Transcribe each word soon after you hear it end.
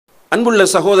அன்புள்ள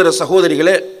சகோதர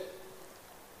சகோதரிகளே,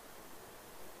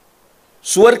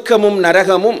 சுவர்க்கமும்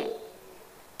நரகமும்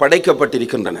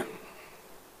படைக்கப்பட்டிருக்கின்றன,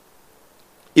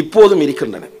 இப்போதும்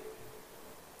இருக்கின்றன.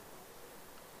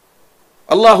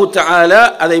 அல்லாஹு தஆலா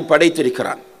அதை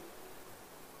படைத்திருக்கிறான்.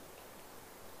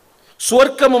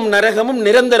 சுவர்க்கமும் நரகமும்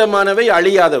நிரந்தரமானவை,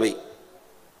 அழியாதவை.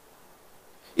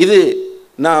 இது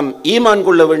நாம் ஈமான்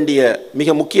கொள்ள வேண்டிய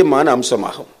மிக முக்கியமான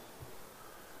அம்சமாகும்.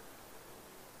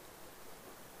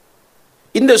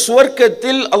 இந்த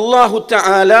சுவர்க்கத்தில் அல்லாஹு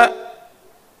தஆலா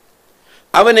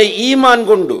அவனை ஈமான்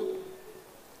கொண்டு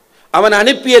அவன்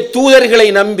அனுப்பிய தூதர்களை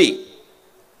நம்பி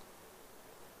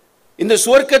இந்த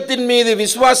சுவர்க்கத்தின் மீது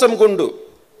விசுவாசம் கொண்டு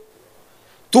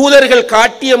தூதர்கள்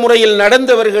காட்டிய முறையில்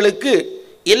நடந்தவர்களுக்கு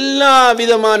எல்லா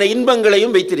விதமான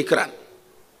இன்பங்களையும் வைத்திருக்கிறான்.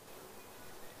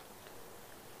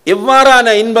 எவ்வாறான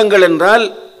இன்பங்கள் என்றால்,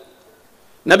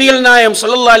 நபிகள் நாயகம்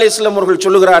ஸல்லல்லாஹு அலைஹி வஸல்லம் அவர்கள்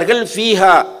சொல்லுகிறார்கள்,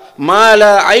 ஃபீஹா மா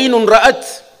லா ஐனுன் ரஅத்,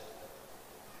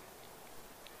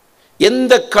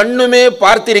 எந்த கண்ணுமே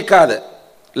பார்த்திருக்காத,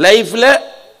 லைஃப்ல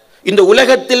இந்த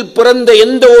உலகத்தில் பிறந்த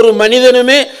எந்த ஒரு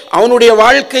மனிதனுமே அவனுடைய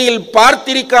வாழ்க்கையில்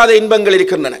பார்த்திருக்காத இன்பங்கள்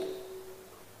இருக்கின்றன.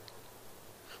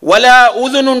 வலா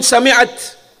உதுனுன் சமிஅத்,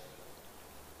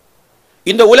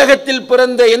 இந்த உலகத்தில்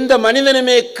பிறந்த எந்த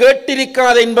மனிதனுமே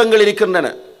கேட்டிருக்காத இன்பங்கள் இருக்கின்றன.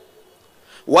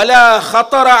 வலா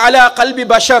ஹதர அலா கல்பி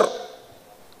பஷர்,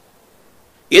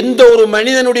 எந்த ஒரு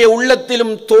மனிதனுடைய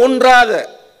உள்ளத்திலும் தோன்றாத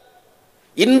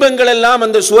இன்பங்கள் எல்லாம்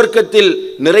அந்த சுவர்க்கத்தில்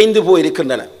நிறைந்து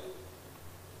போயிருக்கின்றன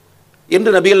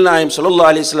என்று நபிகள் நாயகம் ஸல்லல்லாஹு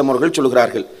அலைஹி வஸல்லம் அவர்கள்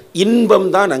சொல்கிறார்கள். இன்பம்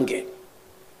தான் அங்கே.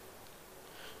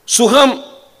 சுகம்,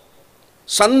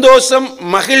 சந்தோஷம்,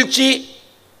 மகிழ்ச்சி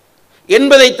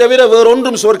என்பதை தவிர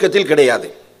வேறொன்றும் சுவர்க்கத்தில் கிடையாது.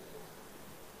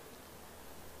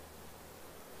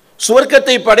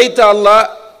 சுவர்க்கத்தை படைத்த அல்லாஹ்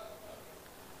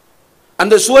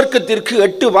அந்த சுவர்க்கத்திற்கு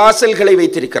 8 வாசல்களை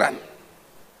வைத்திருக்கிறான்.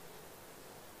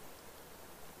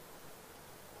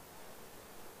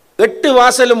 8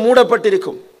 வாசலும்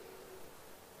மூடப்பட்டிருக்கும்.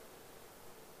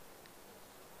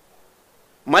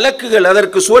 மலக்குகள்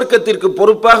அதற்கு சுவர்க்கத்திற்கு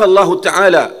பொறுப்பாக அல்லாஹு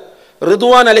தஆலா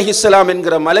ரிதுவான் அலைஹிஸ்ஸலாம்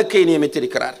என்கிற மலக்கை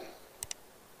நியமித்திருக்கிறார்.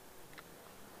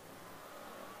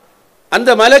 அந்த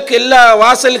மலக்கு எல்லா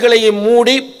வாசல்களையும்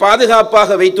மூடி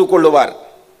பாதுகாப்பாக வைத்துக் கொள்ளுவார்,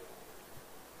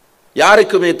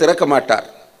 யாருக்குமே திறக்க மாட்டார்.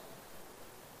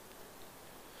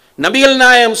 நபிகள்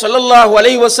நாயகம் ஸல்லல்லாஹு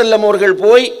அலைஹி வஸல்லம் அவர்கள்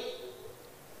போய்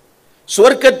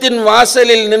சுவர்க்கத்தின்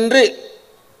வாசலில் நின்று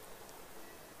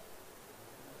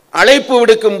அழைப்பு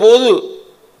விடுக்கும் போது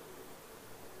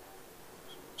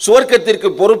சுவர்க்கத்திற்கு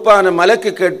பொறுப்பான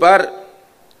மலக்கு கேட்பார்,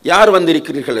 யார்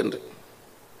வந்திருக்கிறீர்கள் என்று.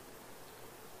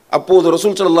 அப்போது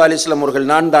ரசூல் ஸல்லல்லாஹு அலைஹி வஸல்லம் அவர்கள்,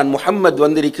 நான் தான் முஹம்மது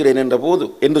வந்திருக்கிறேன்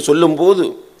என்று சொல்லும் போது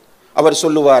அவர்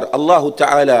சொல்லுவார், அல்லாஹு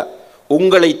தஆலா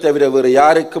உங்களை தவிர வேறு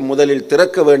யாருக்கும் முதலில்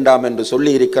திறக்க வேண்டாம் என்று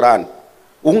சொல்லி இருக்கிறான்,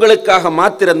 உங்களுக்காக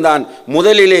மாத்திரம்தான்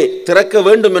முதலிலே திறக்க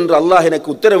வேண்டும் என்று அல்லாஹ் எனக்கு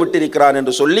உத்தரவிட்டிருக்கிறான்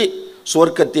என்று சொல்லி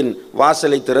சுவர்க்கத்தின்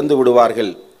வாசலை திறந்து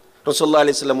விடுவார்கள். ரசூலுல்லாஹி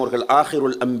அலைஹி வஸல்லம் அவர்கள்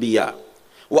ஆகிருல் அம்பியா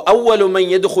வ அவ்வலு மன்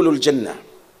யதுகுலுல் ஜன்னah,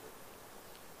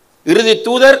 இறுதி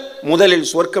தூதர், முதலில்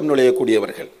சுவர்க்கம்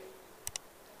நுழையக்கூடியவர்கள்.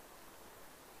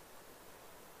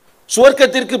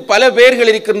 சுவர்க்கத்திற்கு பல பெயர்கள்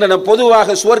இருக்கின்றன.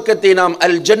 பொதுவாக சுவர்க்கத்தை நாம்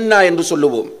அல் ஜன்னா என்று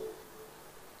சொல்லுவோம்.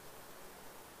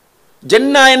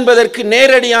 ஜன்னா என்பதற்கு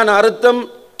நேரடியான அர்த்தம்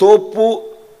தோப்பு,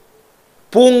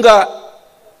 பூங்கா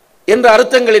என்ற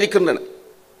அர்த்தங்கள் இருக்கின்றன.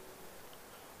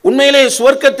 உண்மையிலே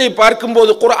சுவர்க்கத்தை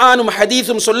பார்க்கும்போது குர்ஆனும்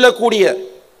ஹதீஸும் சொல்லக்கூடிய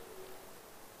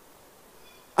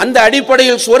அந்த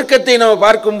அடிப்படையில் சுவர்க்கத்தை நாம்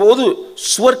பார்க்கும்போது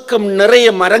சுவர்க்கம் நிறைய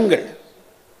மரங்கள்,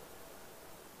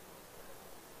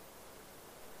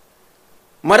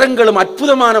 மரங்களும்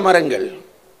அற்புதமான மரங்கள்,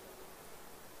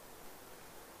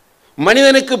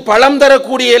 மனிதனுக்கு பழம்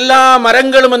தரக்கூடிய எல்லா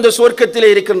மரங்களும் அந்த சுவர்க்கத்திலே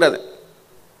இருக்கின்றது.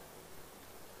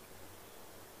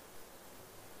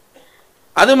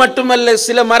 அது மட்டுமல்ல,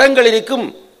 சில மரங்கள் இருக்கும்,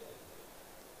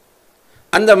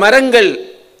 அந்த மரங்கள்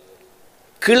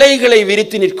கிளைகளை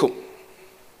விரித்து நிற்கும்.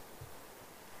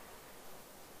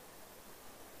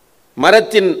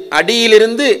 மரத்தின்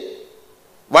அடியிலிருந்து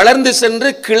வளர்ந்து சென்று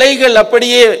கிளைகள்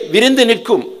அப்படியே விரிந்து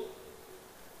நிற்கும்.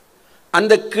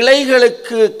 அந்த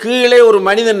கிளைகளுக்கு கீழே ஒரு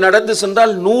மனிதன் நடந்து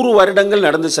சென்றால் 100 வருடங்கள்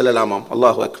நடந்து செல்லலாமாம்.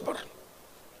 அல்லாஹு அக்பர்.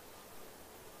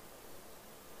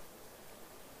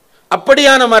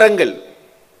 அப்படியான மரங்கள்.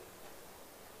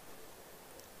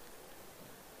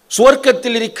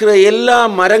 சுவர்க்கத்தில் இருக்கிற எல்லா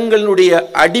மரங்களுடைய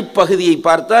அடிப்பகுதியை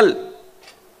பார்த்தால்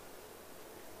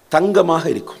தங்கமாக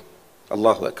இருக்கும்.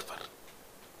 அல்லாஹு அக்பர்.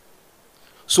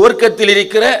 சுவர்க்கத்தில்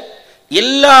இருக்கிற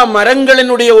எல்லா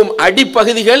மரங்களினுடைய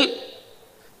அடிப்பகுதிகள்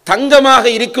தங்கமாக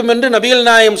இருக்கும் என்று நபிகள்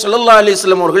நாயகம் ஸல்லல்லாஹு அலைஹி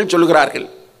வஸல்லம் அவர்கள் சொல்கிறார்கள்.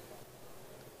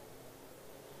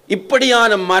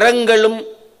 இப்படியான மரங்களும்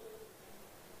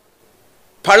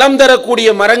பழம் தரக்கூடிய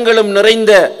மரங்களும்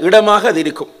நிறைந்த இடமாக அது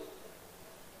இருக்கும்.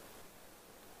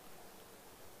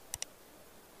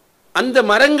 அந்த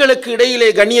மரங்களுக்கு இடையிலே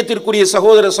கண்ணியத்திற்குரிய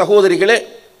சகோதர சகோதரிகளே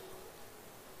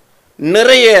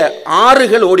நிறைய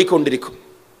ஆறுகள் ஓடிக்கொண்டிருக்கும்.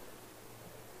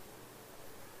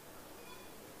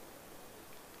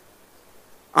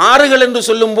 ஆறுகள் என்று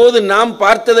சொல்லும் போது நாம்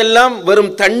பார்த்ததெல்லாம்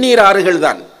வெறும் தண்ணீர் ஆறுகள்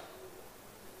தான்.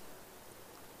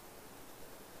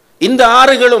 இந்த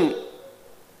ஆறுகளும்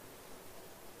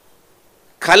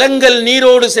கலங்கல்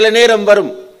நீரோடு சில நேரம்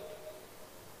வரும்,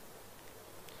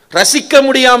 ரசிக்க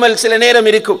முடியாமல் சில நேரம்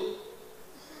இருக்கும்.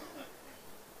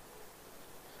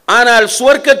 ஆனால்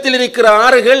சுவர்க்கத்தில் இருக்கிற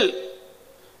ஆறுகள்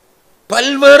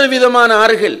பல்வேறு விதமான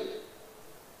ஆறுகள்.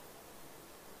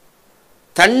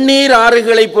 தண்ணீர்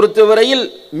ஆறுகளை பொறுத்தவரையில்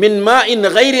மின் மாஇன்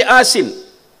கைரி ஆசின்,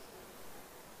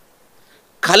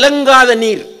 கலங்காத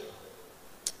நீர்,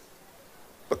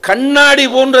 கண்ணாடி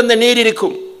போன்ற அந்த நீர்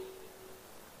இருக்கும்.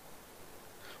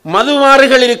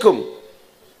 மதுவாறுகள் இருக்கும்,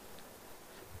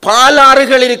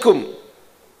 பாலாறுகள் இருக்கும்,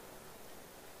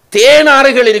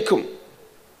 தேனாறுகள் இருக்கும்.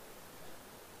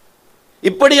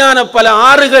 இப்படியான பல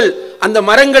ஆறுகள் அந்த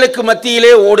மரங்களுக்கு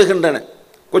மத்தியிலே ஓடுகின்றன.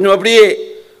 கொஞ்சம் அப்படியே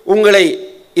உங்களை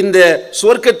இந்த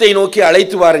சுவர்க்கத்தை நோக்கி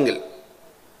அழைத்து வாருங்கள்.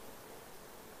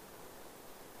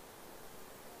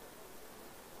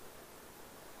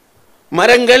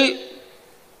 மரங்கள்,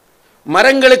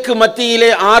 மரங்களுக்கு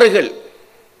மத்தியிலே ஆறுகள்,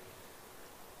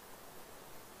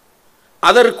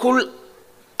 அதற்குள்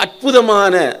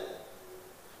அற்புதமான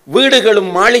வீடுகளும்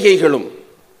மாளிகைகளும்.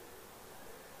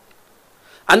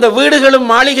 அந்த வீடுகளும்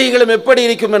மாளிகைகளும் எப்படி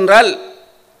இருக்கும் என்றால்,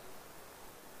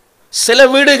 சில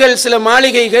வீடுகள் சில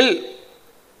மாளிகைகள்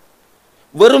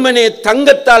வெறுமனே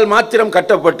தங்கத்தால் மாத்திரம்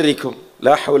கட்டப்பட்டிருக்கும்.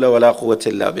 லா ஹவ்ல வலா குவத்த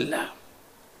இல்லா பில்லாஹ்.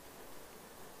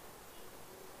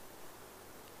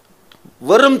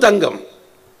 வெறும் தங்கம்,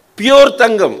 pure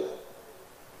Thangam,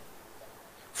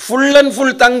 full and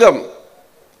full தங்கம்.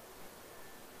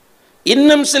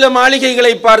 இன்னும் சில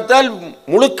மாளிகைகளை பார்த்தால்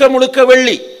முழுக்க முழுக்க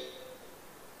வெள்ளி.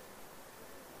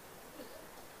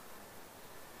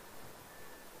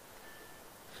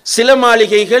 சில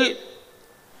மாளிகைகள்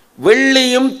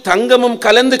வெள்ளியும் தங்கமும்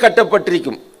கலந்து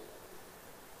கட்டப்பட்டிருக்கும்.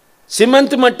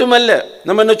 சிமெண்ட் மட்டுமல்ல,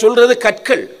 நம்ம என்ன சொல்றது,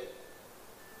 கற்கள்.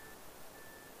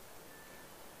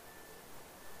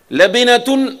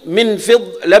 லபினத்துன் மின்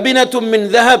லபினத்தும் மின்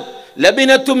தஹப்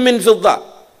லபினத்தும் மின் ஃபித்தா.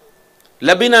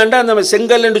 லபினாண்டா நம்ம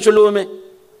செங்கல் என்று சொல்லுவோமே,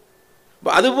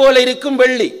 அதுபோல இருக்கும்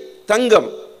வெள்ளி, தங்கம்.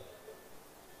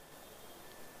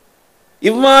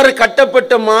 இவ்வாறு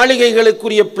கட்டப்பட்ட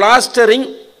மாளிகைகளுக்குரிய பிளாஸ்டரிங்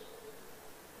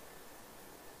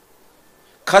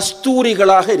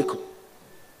கஸ்தூரிகளாக இருக்கும்.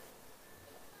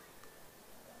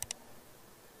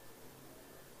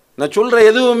 நான் சொல்ற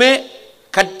எதுவுமே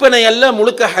கற்பனை அல்ல,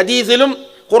 முழுக்க ஹதீஸிலும்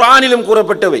குர்ஆனிலும்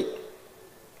கூறப்பட்டவை.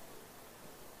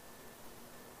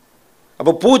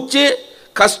 அப்ப பூச்சு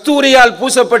கஸ்தூரியால்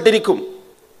பூசப்பட்டிருக்கும்.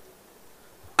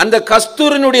 அந்த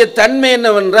கஸ்தூரினுடைய தன்மை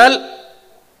என்னவென்றால்,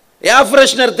 ஏர்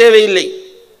ஃப்ரெஷ்னர் தேவையில்லை,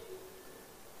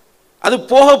 அது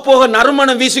போக போக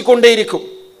நறுமணம் வீசிக்கொண்டே இருக்கும்.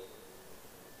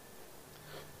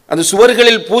 அந்த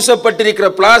சுவர்களில் பூசப்பட்டிருக்கிற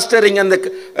பிளாஸ்டரிங், அந்த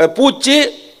பூச்சு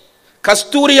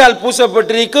கஸ்தூரியால்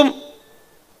பூசப்பட்டிருக்கும்,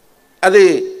 அது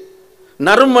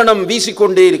நறுமணம்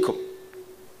வீசிக்கொண்டே இருக்கும்.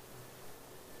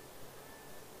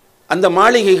 அந்த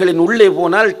மாளிகைகளின் உள்ளே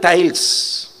போனால் டைல்ஸ்,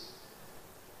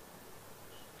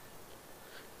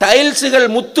 டைல்ஸுகள்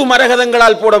முத்து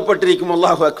மரகதங்களால் போடப்பட்டிருக்கும்.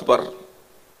 அல்லாஹு அக்பர்.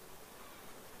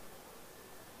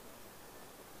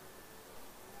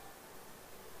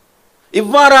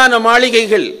 இவ்வாறான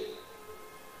மாளிகைகள்,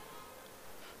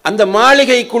 அந்த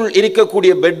மாளிகைக்குள்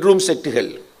இருக்கக்கூடிய பெட்ரூம்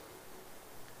செட்டுகள்.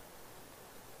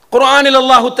 குர்ஆனில்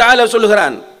அல்லாஹு தஆலா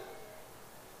சொல்கிறான்,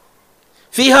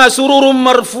 ஃபீஹா சுருரும்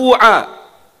மர்ஃபூஆ,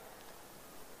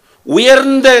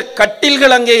 உயர்ந்த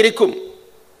கட்டில்கள் அங்கே இருக்கும்.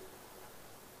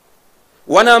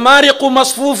 வனமாரிகு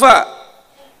மஸ்ஃபூஃபா,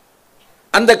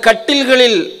 அந்த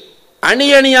கட்டில்களில் அணி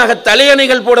அணியாக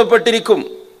தலையணைகள் போடப்பட்டிருக்கும்.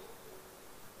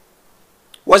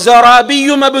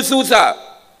 வஸராபியு மப்சூஸா,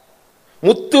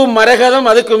 முத்து மரகதம்,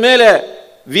 அதுக்கு மேல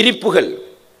விரிப்புகள்.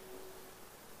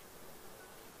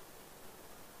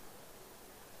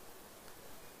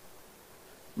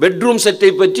 பெட்ரூம் செட்டை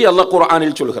பற்றி அல்லாஹ்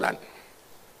குர்ஆனில் சொல்கிறான்.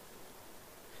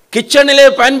 கிச்சனிலே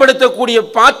பயன்படுத்தக்கூடிய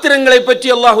பாத்திரங்களை பற்றி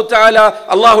அல்லாஹு தஆலா,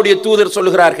 அல்லாஹ்வுடைய தூதர்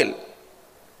சொல்கிறார்கள்.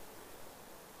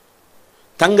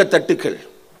 தங்க தட்டுக்கள்,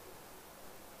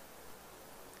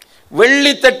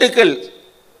 வெள்ளி தட்டுக்கள்.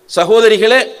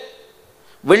 சகோதரிகளே,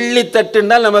 வெள்ளி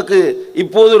தட்டுனால் நமக்கு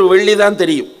இப்போது ஒரு வெள்ளி தான்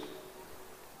தெரியும்.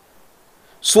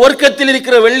 சுவர்க்கத்தில்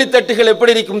இருக்கிற வெள்ளி தட்டுகள்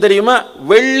எப்படி இருக்கும் தெரியுமா?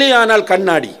 வெள்ளி ஆனால்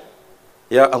கண்ணாடி.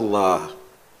 யா அல்லாஹ்,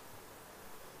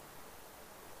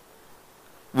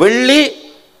 வெள்ளி,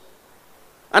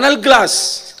 அனல் கிளாஸ்.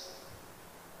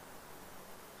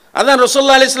 அதான்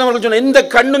ரசூலுல்லாஹி அலைஹி வஸல்லம் அவர்கள் சொன்ன, இந்த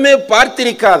கண்ணுமே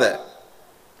பார்த்திருக்காத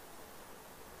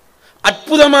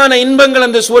அற்புதமான இன்பங்கள்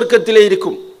அந்த சுவர்க்கத்திலே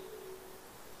இருக்கும்.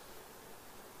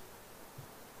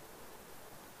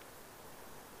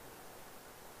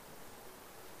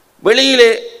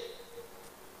 வெளியிலே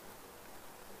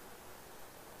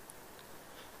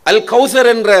அல் கௌசர்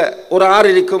என்ற ஒரு ஆறு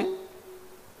இருக்கும்.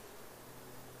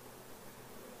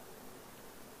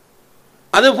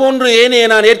 அதுபோன்று ஏனைய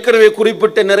நான் ஏற்கனவே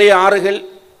குறிப்பிட்ட நிறைய ஆறுகள்,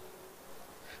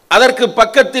 அதற்கு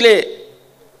பக்கத்திலே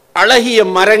அழகிய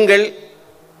மரங்கள்,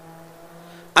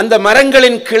 அந்த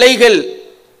மரங்களின் கிளைகள்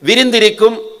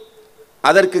விரிந்திருக்கும்,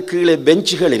 அதற்கு கீழே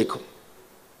பெஞ்சுகள் இருக்கும்.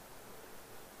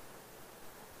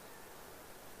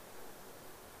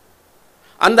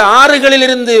 அந்த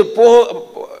ஆறுகளிலிருந்து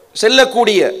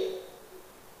செல்லக்கூடிய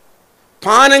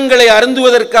பானங்களை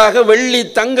அருந்துவதற்காக வெள்ளி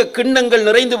தங்க கிண்ணங்கள்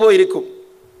நிறைந்து போயிருக்கும்.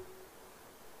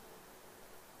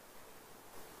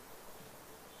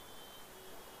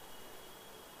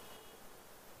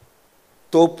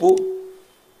 தோப்பு,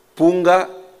 பூங்கா,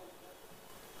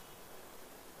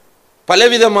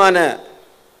 பலவிதமான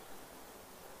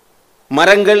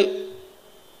மரங்கள்,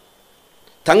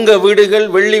 தங்க வீடுகள்,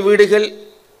 வெள்ளி வீடுகள்,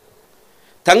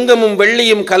 தங்கமும்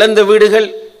வெள்ளியும் கலந்த வீடுகள்,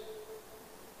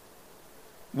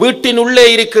 வீட்டின் உள்ளே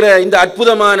இருக்கிற இந்த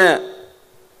அற்புதமான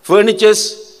ஃபர்னிச்சர்ஸ்,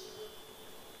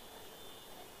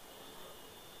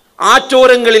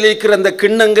 ஆற்றோரங்களில் இருக்கிற அந்த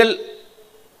கிண்ணங்கள்,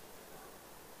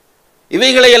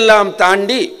 இவைகளையெல்லாம்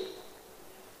தாண்டி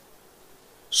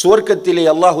சுவர்க்கத்திலே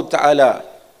அல்லாஹு தஆலா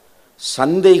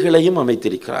சந்தைகளையும்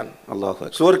அமைத்திருக்கிறான். அல்லாஹ்,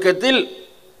 சுவர்க்கத்தில்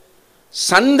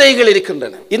சந்தைகள்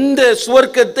இருக்கின்றன. இந்த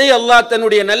சுவர்க்கத்தை அல்லாஹ்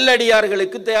தன்னுடைய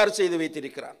நல்லடியார்களுக்கு தயார் செய்து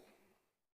வைத்திருக்கிறான்.